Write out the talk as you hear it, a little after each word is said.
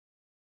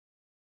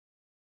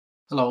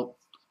Hello,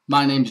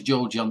 my name's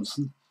Joe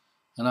Johnson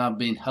and I've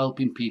been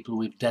helping people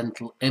with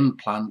dental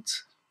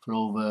implants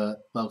for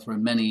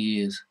many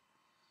years.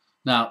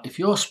 Now, if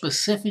you're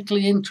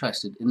specifically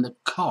interested in the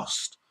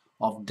cost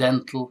of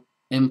dental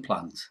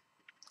implants,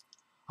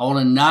 I want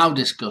to now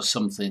discuss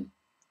something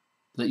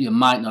that you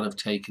might not have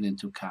taken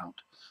into account.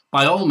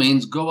 By all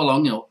means, go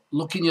along,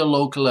 look in your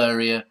local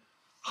area,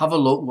 have a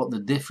look what the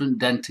different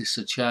dentists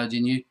are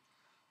charging you,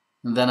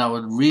 and then I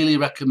would really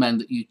recommend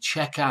that you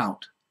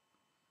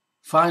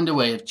find a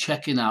way of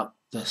checking out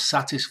the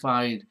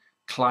satisfied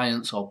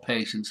clients or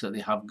patients that they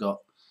have got.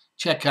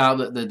 Check out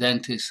that the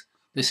dentist,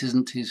 this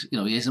isn't his,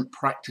 he isn't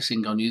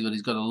practicing on you, that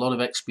he's got a lot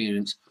of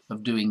experience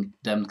of doing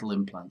dental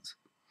implants.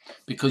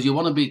 Because you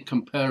want to be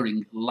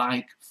comparing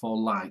like for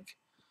like.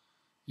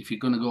 If you're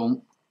going to go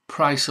and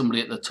price somebody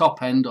at the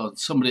top end or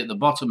somebody at the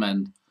bottom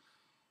end,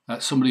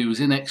 somebody who's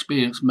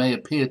inexperienced may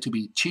appear to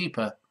be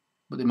cheaper,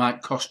 but they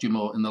might cost you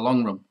more in the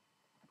long run.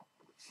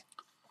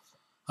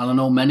 And I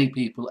know many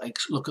people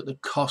look at the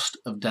cost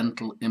of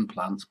dental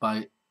implants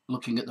by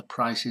looking at the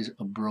prices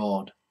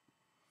abroad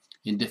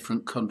in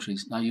different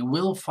countries. Now you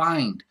will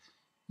find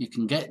you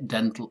can get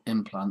dental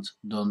implants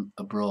done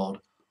abroad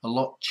a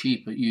lot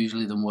cheaper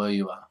usually than where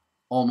you are,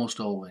 almost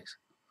always.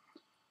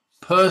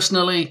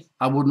 Personally,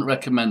 I wouldn't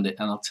recommend it,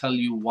 and I'll tell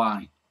you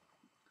why.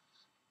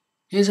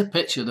 Here's a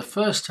picture. The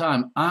first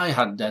time I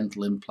had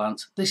dental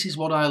implants, this is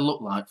what I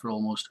looked like for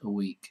almost a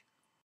week.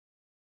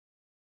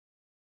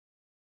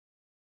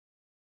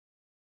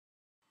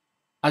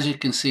 As you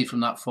can see from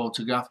that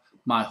photograph,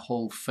 my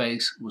whole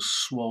face was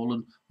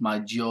swollen, my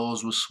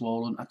jaws were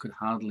swollen, I could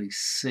hardly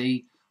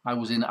see. I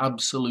was in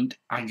absolute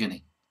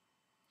agony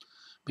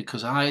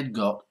because I had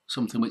got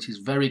something which is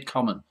very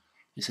common.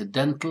 It's a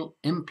dental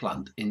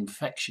implant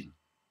infection.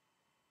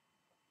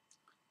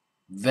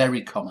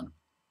 Very common.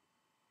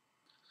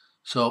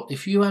 So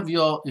if you have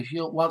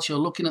whilst you're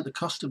looking at the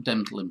cost of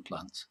dental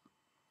implants,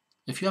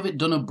 if you have it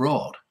done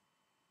abroad,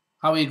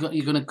 how are you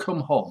going to come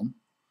home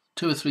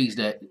 2 or 3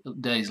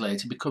 days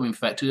later, become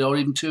infected, or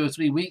even 2 or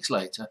 3 weeks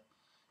later,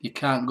 you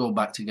can't go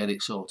back to get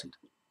it sorted.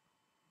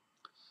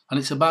 And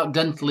it's about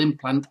dental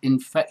implant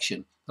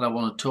infection that I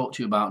want to talk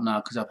to you about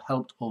now, because I've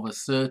helped over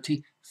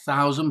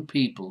 30,000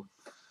 people.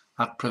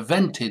 I've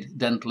prevented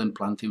dental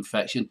implant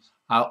infection,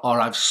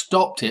 or I've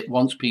stopped it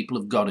once people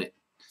have got it.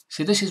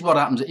 See, this is what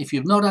happens if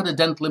you've not had a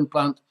dental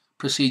implant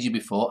procedure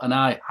before, and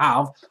I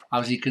have.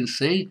 As you can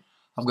see,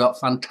 I've got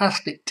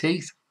fantastic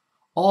teeth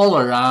all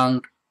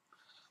around.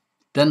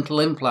 Dental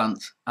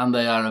implants, and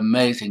they are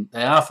amazing.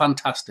 They are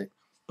fantastic.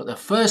 But the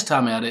first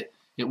time I had it,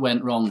 it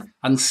went wrong.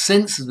 And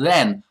since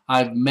then,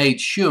 I've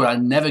made sure I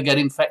never get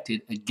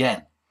infected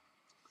again.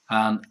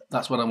 And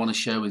that's what I want to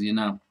share with you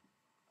now.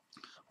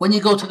 When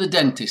you go to the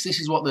dentist, this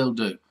is what they'll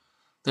do.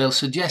 They'll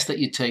suggest that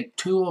you take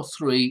 2 or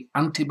 3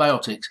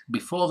 antibiotics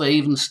before they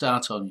even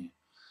start on you.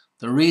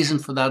 The reason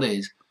for that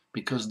is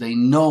because they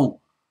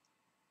know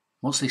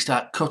once they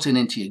start cutting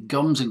into your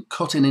gums and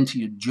cutting into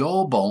your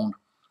jawbone,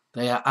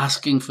 they are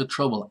asking for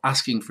trouble,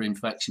 asking for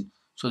infection.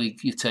 So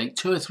you take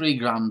 2 or 3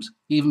 grams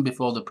even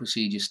before the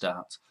procedure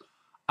starts.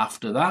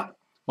 After that,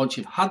 once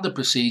you've had the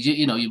procedure,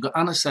 you've got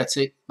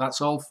anaesthetic, that's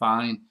all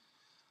fine.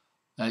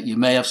 You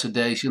may have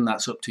sedation,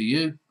 that's up to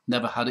you.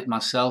 Never had it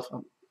myself.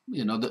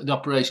 The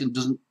operation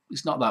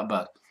it's not that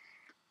bad.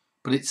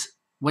 But it's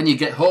when you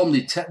get home,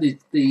 they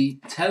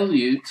tell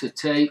you to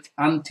take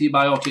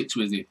antibiotics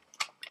with you.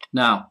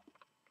 Now,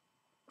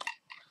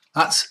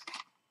 that's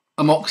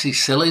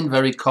amoxicillin,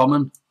 very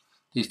common.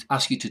 They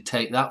ask you to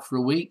take that for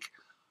a week,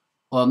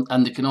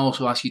 and they can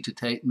also ask you to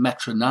take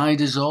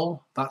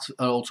metronidazole. That's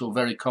also a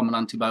very common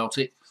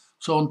antibiotic.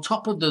 So on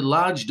top of the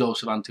large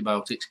dose of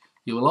antibiotics,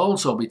 you will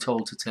also be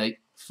told to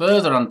take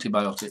further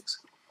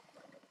antibiotics.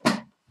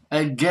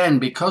 Again,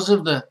 because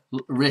of the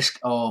risk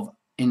of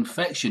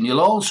infection,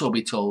 you'll also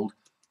be told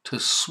to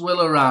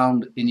swill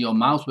around in your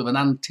mouth with an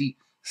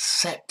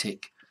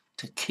antiseptic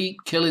to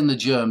keep killing the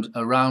germs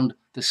around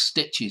the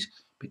stitches,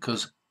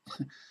 because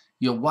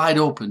you're wide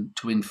open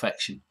to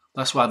infection.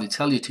 That's why they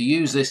tell you to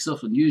use this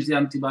stuff and use the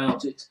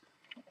antibiotics.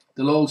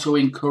 They'll also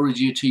encourage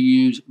you to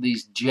use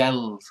these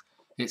gels.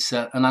 It's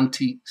an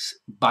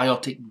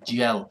antibiotic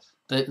gel.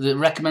 They're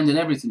recommending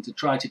everything to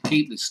try to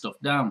keep this stuff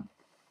down.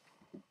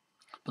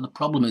 But the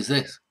problem is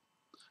this.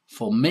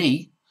 For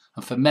me,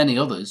 and for many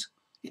others,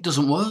 it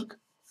doesn't work.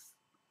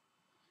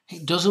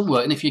 It doesn't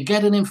work. And if you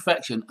get an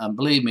infection, and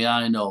believe me,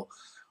 I know,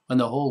 when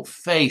the whole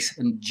face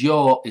and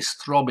jaw is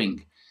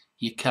throbbing,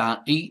 you can't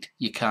eat,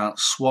 you can't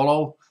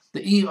swallow.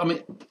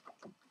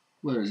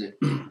 Where is it?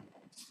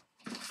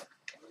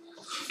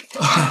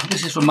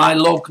 This is from my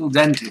local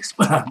dentist,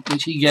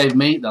 which he gave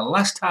me the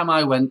last time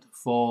I went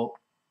for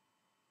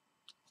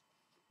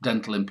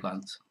dental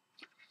implants.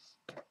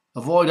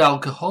 Avoid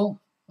alcohol,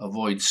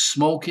 avoid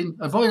smoking,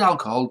 avoid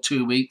alcohol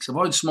 2 weeks,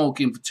 avoid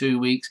smoking for 2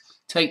 weeks,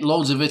 take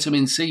loads of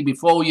vitamin C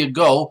before you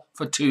go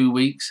for 2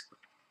 weeks.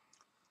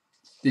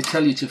 They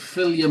tell you to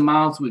fill your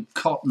mouth with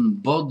cotton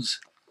buds.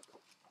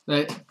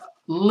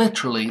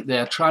 literally, they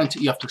are trying to,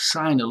 you have to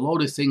sign a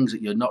load of things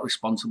that you're not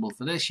responsible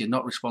for this, you're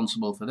not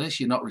responsible for this,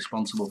 you're not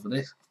responsible for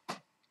this.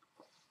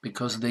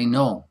 Because they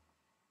know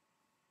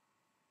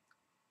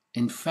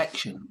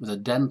infection with a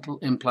dental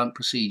implant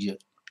procedure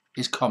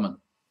is common.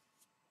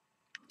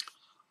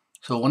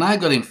 So when I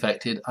got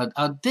infected,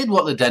 I did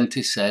what the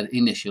dentist said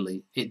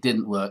initially. It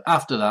didn't work.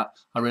 After that,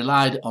 I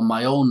relied on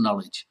my own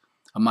knowledge.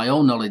 And my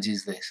own knowledge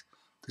is this.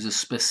 There's a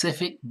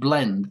specific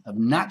blend of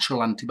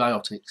natural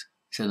antibiotics.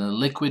 It's in a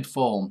liquid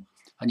form.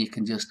 And you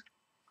can just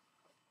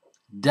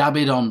dab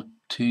it on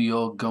to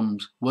your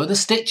gums. Where the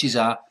stitches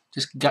are,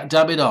 just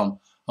dab it on.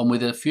 And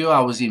within a few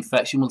hours, the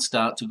infection will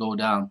start to go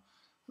down.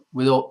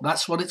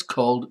 That's what it's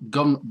called,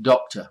 Gum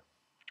Doctor.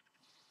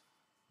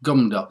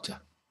 Gum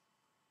Doctor.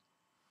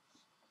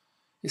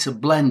 It's a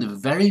blend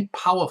of very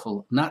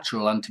powerful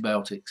natural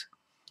antibiotics.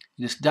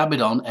 You just dab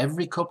it on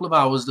every couple of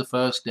hours the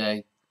first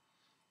day.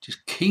 Just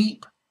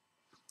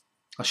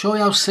I'll show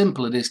you how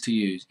simple it is to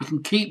use. You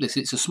can keep this.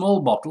 It's a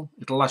small bottle.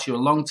 It'll last you a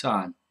long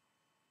time.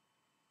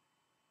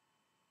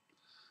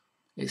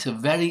 It's a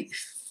very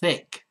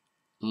thick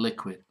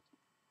liquid.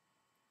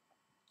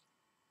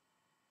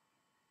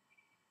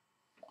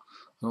 I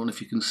don't know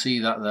if you can see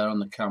that there on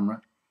the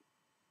camera.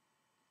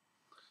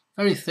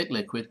 Very thick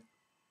liquid.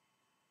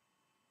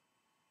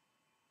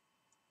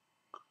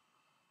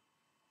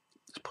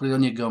 Just put it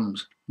on your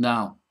gums.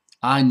 Now,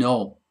 I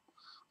know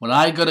when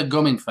I got a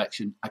gum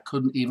infection, I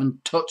couldn't even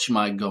touch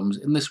my gums,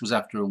 and this was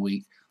after a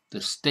week.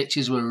 The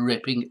stitches were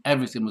ripping,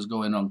 everything was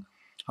going on.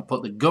 I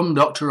put the Gum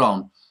Doctor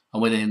on,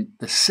 and within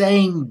the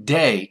same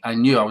day, I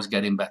knew I was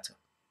getting better.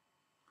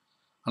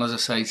 And as I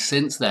say,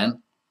 since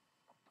then,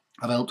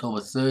 I've helped over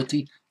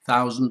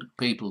 30,000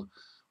 people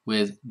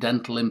with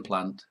dental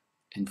implant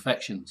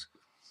infections.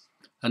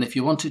 And if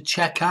you want to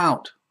check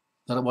out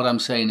that what I'm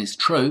saying is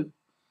true,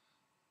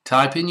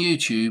 type in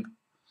YouTube,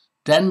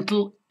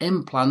 dental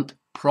implant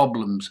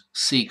problems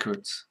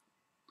secrets.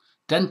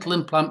 Dental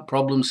implant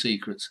problem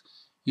secrets.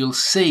 You'll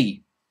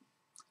see,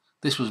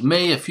 this was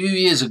me a few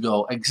years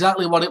ago,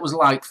 exactly what it was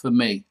like for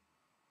me.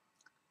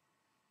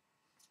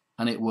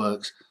 And it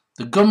works.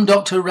 The Gum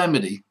Doctor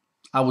remedy,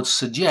 I would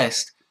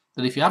suggest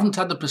that if you haven't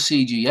had the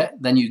procedure yet,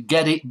 then you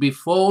get it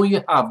before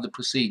you have the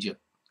procedure.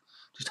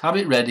 Just have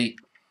it ready.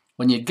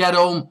 When you get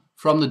home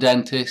from the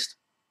dentist,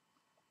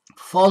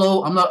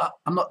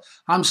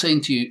 I'm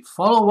saying to you,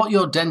 follow what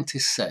your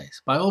dentist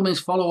says. By all means,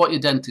 follow what your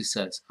dentist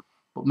says.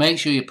 But make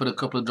sure you put a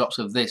couple of drops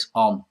of this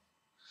on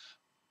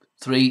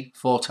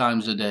 3-4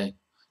 times a day.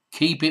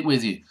 Keep it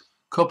with you.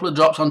 Couple of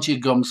drops onto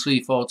your gums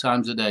 3-4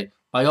 times a day.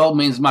 By all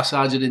means,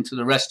 massage it into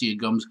the rest of your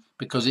gums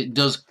because it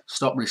does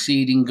stop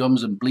receding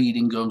gums and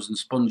bleeding gums and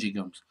spongy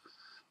gums.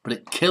 But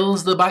it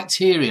kills the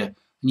bacteria.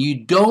 And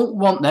you don't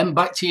want them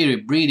bacteria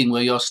breeding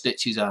where your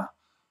stitches are.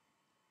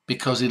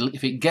 Because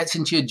if it gets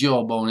into your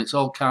jawbone, it's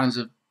all kinds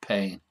of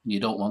pain. And you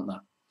don't want that.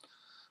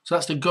 So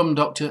that's the Gum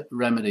Doctor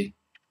remedy.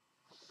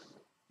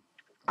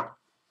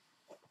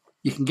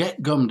 You can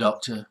get Gum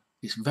Doctor.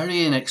 It's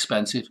very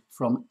inexpensive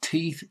from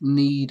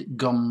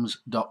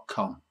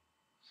teethneedgums.com.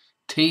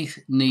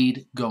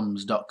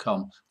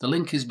 teethneedgums.com. The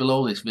link is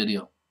below this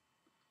video.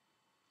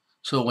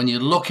 So when you're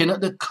looking at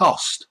the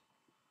cost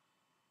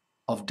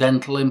of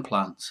dental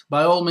implants,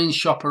 by all means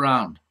shop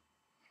around.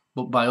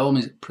 But by all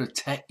means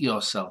protect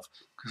yourself.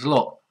 Because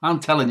look, I'm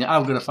telling you,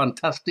 I've got a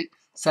fantastic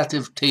set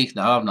of teeth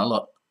now, haven't I?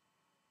 Look.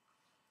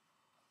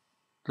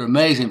 They're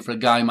amazing for a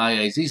guy my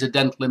age. These are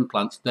dental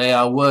implants. They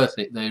are worth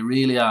it. They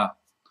really are.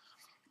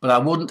 But I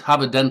wouldn't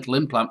have a dental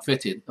implant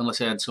fitted unless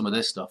I had some of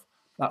this stuff.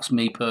 That's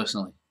me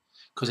personally.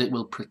 Because it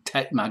will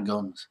protect my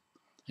gums.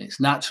 It's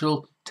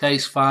natural,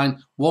 tastes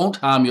fine, won't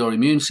harm your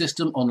immune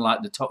system,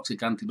 unlike the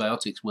toxic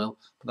antibiotics will.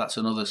 But that's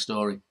another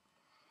story.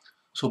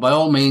 So by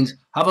all means,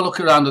 have a look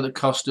around at the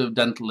cost of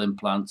dental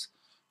implants.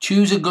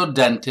 Choose a good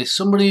dentist,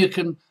 somebody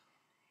who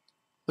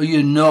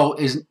you know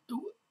is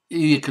who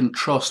you can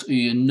trust, who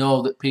you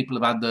know that people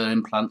have had their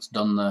implants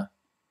done there.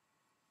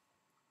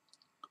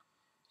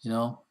 You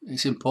know,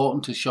 it's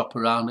important to shop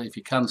around. If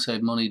you can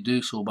save money,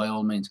 do so by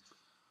all means.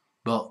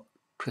 But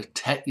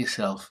protect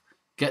yourself.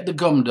 Get the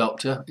Gum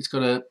Doctor. It's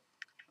got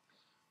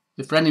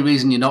if for any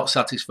reason you're not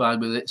satisfied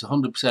with it, it's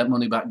 100%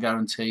 money back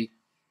guarantee.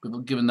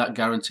 We've given that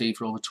guarantee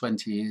for over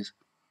 20 years.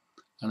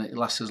 And it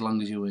lasts as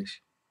long as you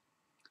wish.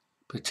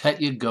 Protect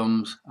your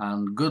gums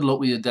and good luck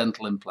with your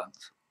dental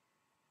implants.